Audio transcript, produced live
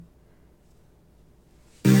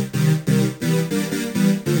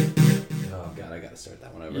got to start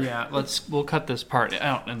that one over. Yeah, we'll cut this part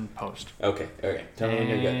out in post. Okay. Tell me when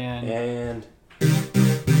you're good. And...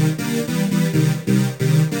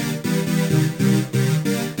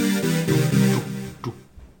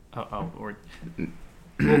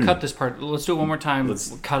 We'll cut this part. Let's do it one more time. We'll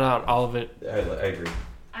cut out all of it. I agree.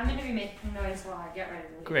 I'm going to be making noise while I get ready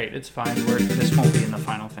to leave. Great, it's fine. This won't be in the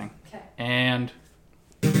final thing. Okay. And...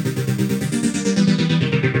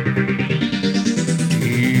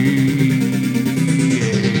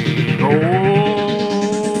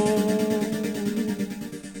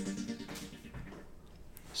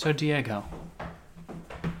 So Diego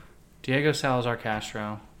Salazar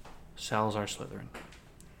Castro, Salazar Slytherin.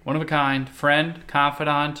 One of a kind, friend,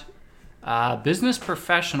 confidant, business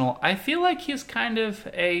professional. I feel like he's kind of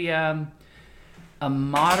a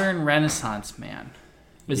modern Renaissance man.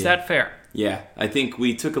 Is that fair? Yeah, I think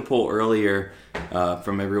we took a poll earlier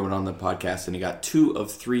from everyone on the podcast, and he got 2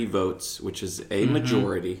 of 3 votes, which is a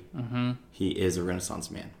majority. Mm-hmm. He is a Renaissance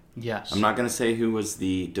man. Yes. I'm not going to say who was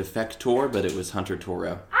the defector, but it was Hunter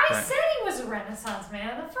Toro. I said he was a Renaissance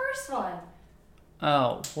man in the first one.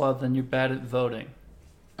 Oh, well, then you're bad at voting.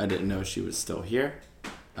 I didn't know she was still here.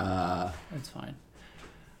 That's fine.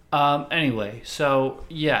 Anyway, so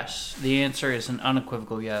yes, the answer is an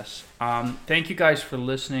unequivocal yes. Thank you guys for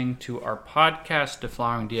listening to our podcast,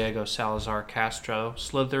 Deflowering Diego Salazar Castro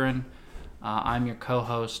Slytherin. I'm your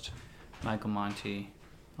co-host, Michael Monty,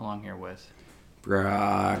 along here with...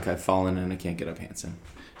 Brock, I've fallen and I can't get up Hansen.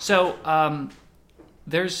 So,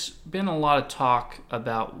 there's been a lot of talk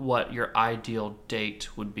about what your ideal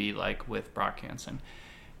date would be like with Brock Hansen.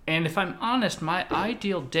 And if I'm honest, my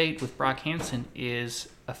ideal date with Brock Hansen is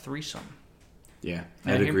a threesome. Yeah,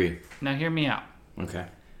 I'd agree. Now hear me out. Okay.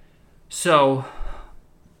 So,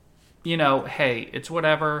 hey, it's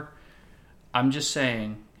whatever. I'm just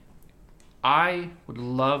saying, I would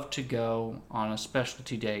love to go on a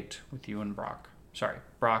specialty date with you and Brock. Sorry,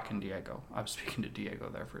 Brock and Diego. I was speaking to Diego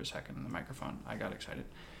there for a second in the microphone. I got excited.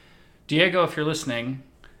 Diego, if you're listening,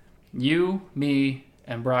 you, me,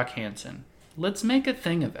 and Brock Hansen, let's make a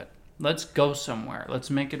thing of it. Let's go somewhere. Let's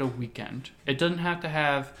make it a weekend. It doesn't have to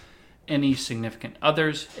have any significant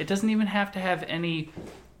others. It doesn't even have to have any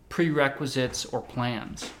prerequisites or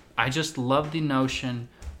plans. I just love the notion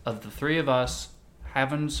of the 3 of us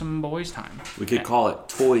having some boys' time. We could call it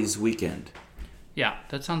Toys Weekend. Yeah,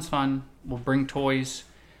 that sounds fun. We'll bring toys.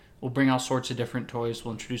 We'll bring all sorts of different toys.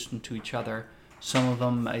 We'll introduce them to each other. Some of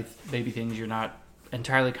them may be things you're not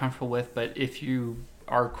entirely comfortable with, but if you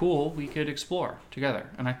are cool, we could explore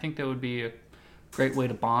together. And I think that would be a great way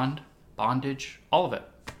to bondage, all of it.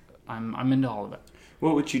 I'm into all of it.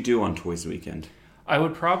 What would you do on Toys Weekend? I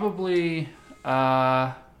would probably...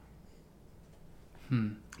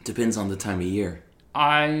 Depends on the time of year.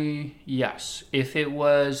 Yes. If it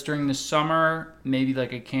was during the summer, maybe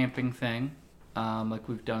like a camping thing, like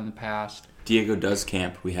we've done in the past. Diego does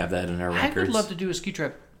camp. We have that in our records. I would love to do a ski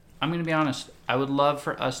trip. I'm going to be honest. I would love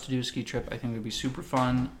for us to do a ski trip. I think it would be super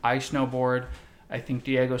fun. I snowboard. I think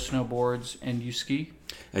Diego snowboards. And you ski?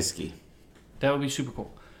 I ski. That would be super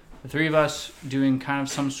cool. The 3 of us doing kind of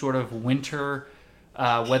some sort of winter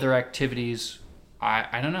weather activities.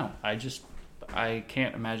 I don't know. I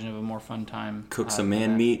can't imagine a more fun time. Cook some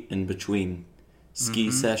man meat in between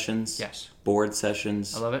ski sessions. Yes. Board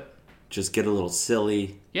sessions. I love it. Just get a little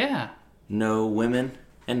silly. Yeah. No women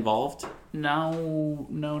involved? No,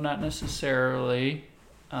 not necessarily.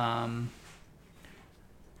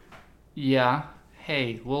 Yeah.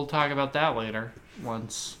 Hey, we'll talk about that later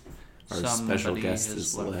once our special guest has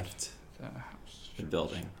has left the house. the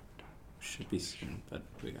building. Should be soon, but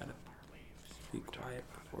we gotta be quiet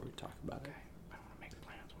before we talk about it. I want to make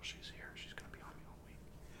plans while she's here. She's going to be on me all week.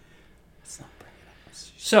 Let's not bring it up.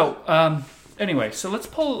 So, anyway, so let's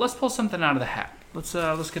pull something out of the hat.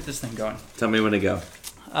 Let's get this thing going. Tell me when to go.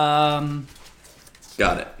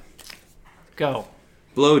 Got it. Go.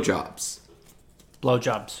 Blowjobs.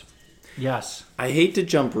 Blowjobs. Yes. I hate to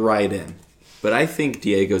jump right in, but I think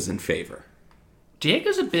Diego's in favor.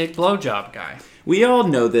 Diego's a big blowjob guy. We all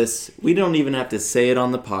know this. We don't even have to say it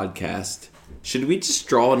on the podcast. Should we just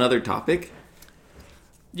draw another topic?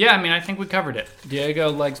 Yeah, I mean, I think we covered it.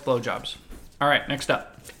 Diego likes blowjobs. All right, next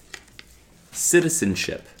up.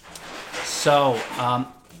 Citizenship. So,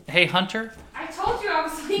 hey, Hunter. I told you I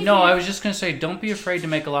was leaving. No, I was just going to say, don't be afraid to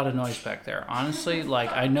make a lot of noise back there. Honestly,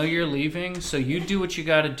 I know you're leaving, so you do what you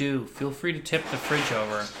got to do. Feel free to tip the fridge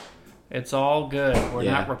over. It's all good. We're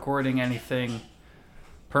not recording anything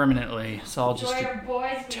permanently. It's all just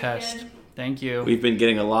a test. Weekend. Thank you. We've been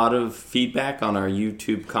getting a lot of feedback on our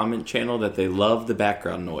YouTube comment channel that they love the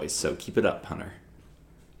background noise, so keep it up, Hunter.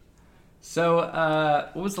 So,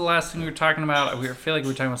 what was the last thing we were talking about? I feel like we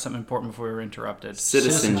were talking about something important before we were interrupted.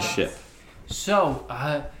 Citizenship. So,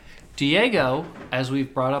 Diego, as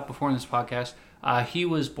we've brought up before in this podcast, he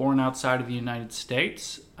was born outside of the United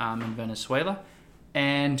States in Venezuela,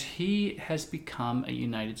 and he has become a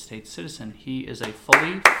United States citizen. He is a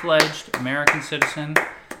fully fledged American citizen,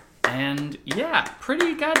 and yeah,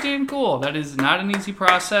 pretty goddamn cool. That is not an easy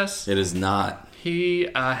process. It is not. He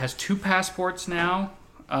has 2 passports now.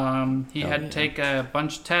 He had to take a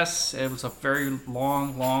bunch of tests. It was a very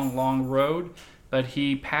long road. But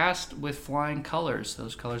he passed with flying colors.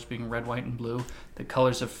 Those colors being red, white, and blue. The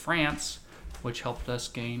colors of France, which helped us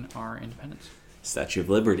gain our independence. Statue of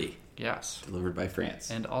Liberty. Yes. Delivered by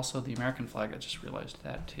France. And also the American flag. I just realized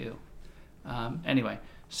that, too. Anyway,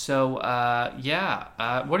 so, what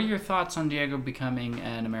are your thoughts on Diego becoming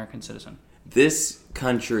an American citizen? This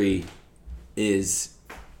country is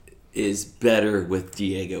better with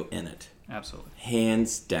Diego in it. Absolutely.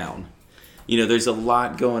 Hands down. You know, there's a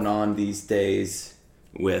lot going on these days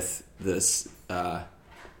with this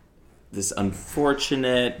this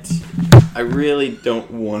unfortunate... I really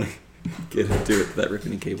don't want to get into it without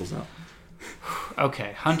ripping any cables out.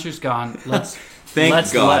 Okay, Hunter's gone. Let's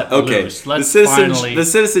God. let Okay. loose. Let's The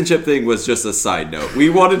citizenship thing was just a side note. We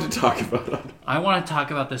wanted to talk about it. I want to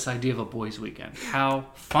talk about this idea of a boys' weekend. How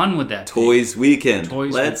fun would that be? Toys weekend.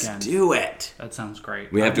 Toys Let's weekend. do it. That sounds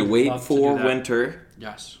great. We have to wait for that. winter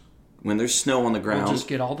Yes. when there's snow on the ground. We'll just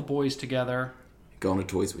get all the boys together. Go on a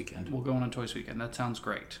Toys weekend. We'll go on a Toys weekend. That sounds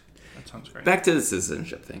great. Back to the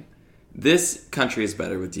citizenship thing. This country is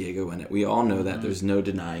better with Diego in it. We all know that. There's no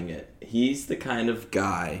denying it. He's the kind of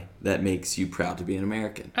guy that makes you proud to be an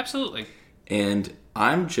American. Absolutely. And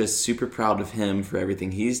I'm just super proud of him for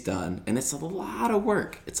everything he's done. And it's a lot of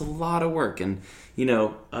work. And, you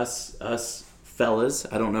know, us fellas,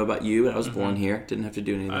 I don't know about you, but I was born here. Didn't have to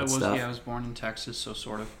do any of that stuff. Yeah, I was born in Texas, so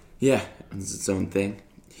sort of. Yeah, it's its own thing.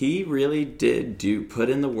 He really did put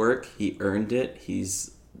in the work. He earned it.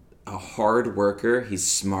 He's a hard worker. He's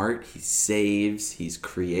smart. He saves. He's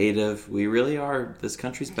creative. We really are. This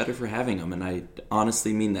country's better for having him, and I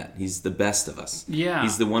honestly mean that. He's the best of us. Yeah.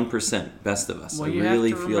 He's the 1% best of us. Well, I you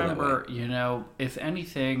really have to feel remember, that way. you know, if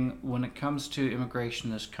anything, when it comes to immigration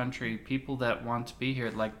in this country, people that want to be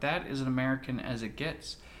here, like that is an American as it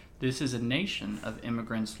gets. This is a nation of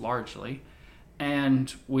immigrants largely.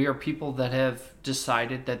 And we are people that have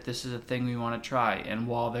decided that this is a thing we want to try. And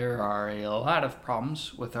while there are a lot of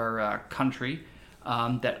problems with our country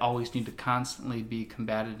that always need to constantly be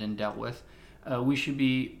combated and dealt with, we should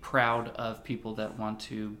be proud of people that want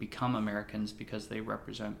to become Americans because they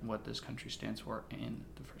represent what this country stands for in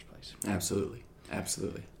the first place. Absolutely.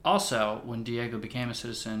 Also, when Diego became a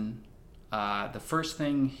citizen, the first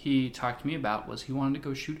thing he talked to me about was he wanted to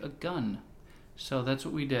go shoot a gun. So that's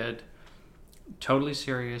what we did. Totally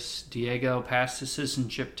serious. Diego passed his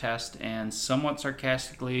citizenship test, and somewhat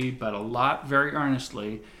sarcastically, but a lot very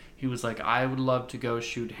earnestly, he was like, I would love to go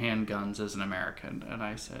shoot handguns as an American. And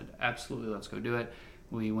I said, absolutely, let's go do it.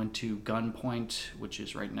 We went to Gunpoint, which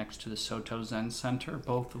is right next to the Soto Zen Center,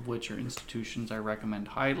 both of which are institutions I recommend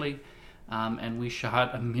highly. And we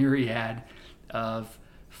shot a myriad of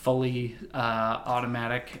fully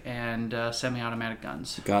automatic and semi-automatic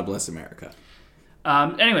guns. God bless America.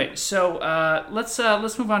 Anyway, so let's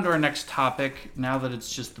move on to our next topic. Now that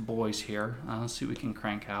it's just the boys here, let's see what we can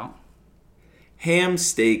crank out. Ham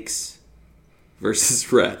steaks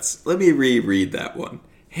versus rats. Let me reread that one.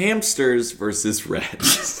 Hamsters versus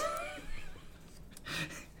rats.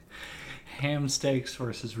 Ham steaks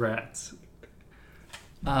versus rats.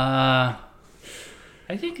 I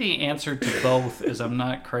think the answer to both is I'm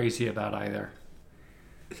not crazy about either.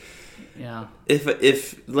 Yeah.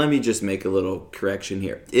 If let me just make a little correction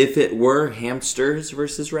here. If it were hamsters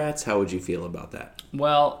versus rats, how would you feel about that?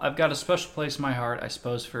 Well, I've got a special place in my heart, I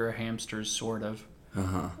suppose, for hamsters, sort of.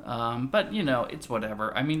 But, you know, it's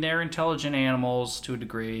whatever. I mean, they're intelligent animals to a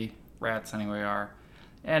degree. Rats, anyway, are.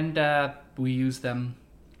 And we use them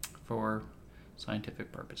for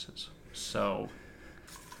scientific purposes. So,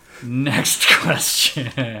 next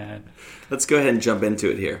question. Let's go ahead and jump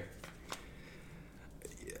into it here.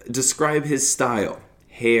 Describe his style.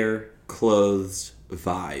 Hair, clothes,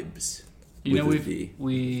 vibes. You know,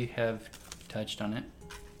 we have touched on it,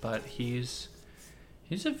 but he's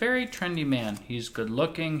a very trendy man. He's good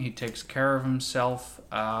looking. He takes care of himself.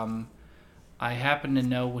 I happen to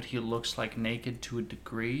know what he looks like naked to a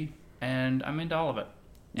degree, and I'm into all of it.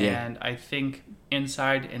 Yeah. And I think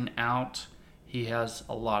inside and out, he has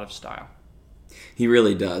a lot of style. He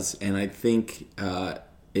really does, and I think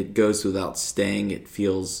it goes without saying. It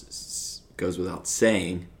feels goes without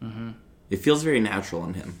saying. Mm-hmm. It feels very natural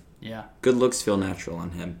on him. Yeah. Good looks feel natural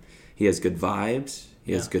on him. He has good vibes.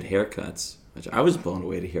 He has good haircuts, which I was blown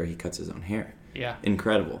away to hear he cuts his own hair. Yeah.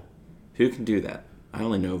 Incredible. Who can do that? I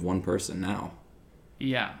only know of one person now.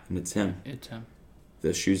 Yeah. And it's him. It's him.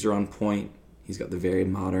 The shoes are on point. He's got the very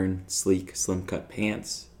modern, sleek, slim-cut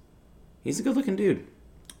pants. He's a good-looking dude.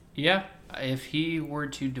 Yeah. If he were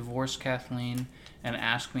to divorce Kathleen and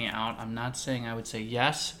ask me out, I'm not saying I would say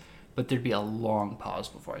yes, but there'd be a long pause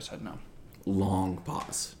before I said no. Long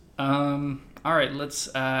pause. All right, let's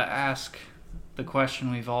ask the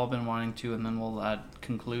question we've all been wanting to, and then we'll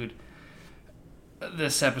conclude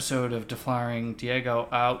this episode of Deflowering Diego.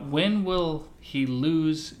 When will he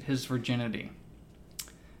lose his virginity?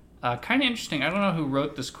 Kind of interesting. I don't know who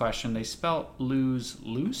wrote this question. They spelled lose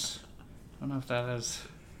loose. I don't know if that has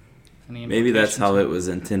any implications. Maybe that's how it was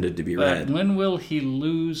intended to be read. When will he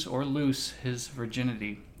lose or loose his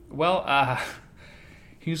virginity? Well,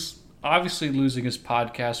 he's obviously losing his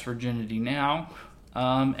podcast virginity now.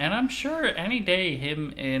 And I'm sure any day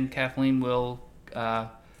him and Kathleen will,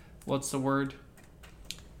 what's the word?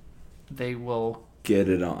 They will... Get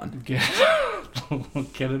it on. Get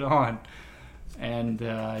it on. And,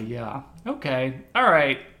 yeah. Okay. All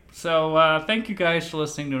right. So, thank you guys for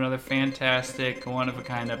listening to another fantastic,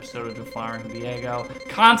 one-of-a-kind episode of Deflowering Diego.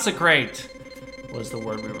 Consecrate was the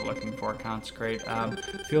word we were looking for. Consecrate.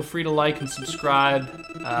 Feel free to like and subscribe.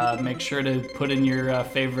 Make sure to put in your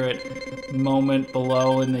favorite moment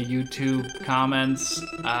below in the YouTube comments.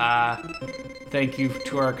 Thank you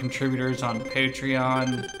to our contributors on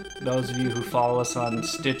Patreon. Those of you who follow us on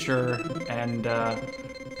Stitcher and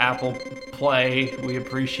Apple Play, we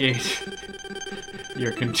appreciate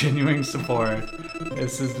your continuing support.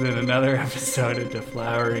 This has been another episode of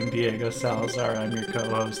Deflowering Diego Salazar. I'm your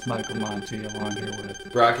co-host, Michael Monti, along here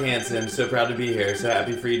with Brock Hansen, so proud to be here. So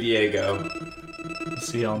happy for you, Diego.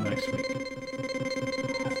 See y'all next week.